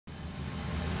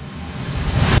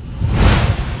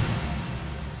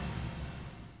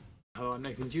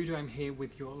Nathan Judo. I'm here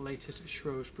with your latest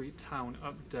Shrewsbury Town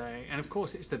update, and of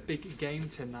course it's the big game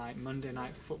tonight, Monday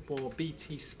Night Football,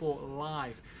 BT Sport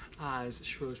Live, as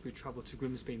Shrewsbury travel to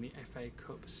Grimsby in the FA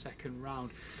Cup second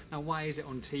round. Now, why is it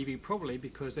on TV? Probably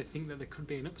because they think that there could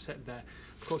be an upset there.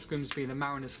 Of course, Grimsby, the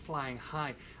Mariners flying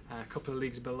high, a couple of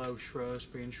leagues below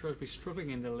Shrewsbury, and Shrewsbury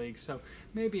struggling in the league, so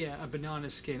maybe a banana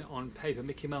skin on paper.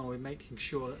 Mickey Mellon will be making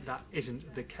sure that that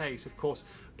isn't the case. Of course,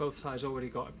 both sides already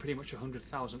got pretty much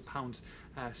 £100,000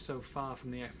 so far from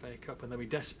the FA Cup, and they'll be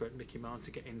desperate, Mickey Mellon, to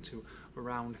get into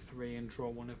round 3 and draw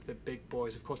one of the big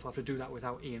boys. Of course, they'll have to do that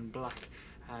without Ian Black.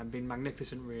 Been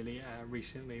magnificent really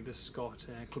recently. The Scot,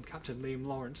 club captain Liam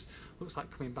Lawrence looks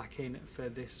like coming back in for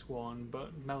this one,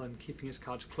 but Mellon keeping his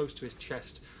cards close to his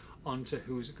chest onto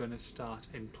who's going to start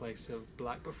in place of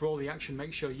Black. But for all the action,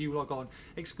 make sure you log on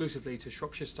exclusively to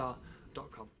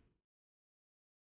shropshirestars.com.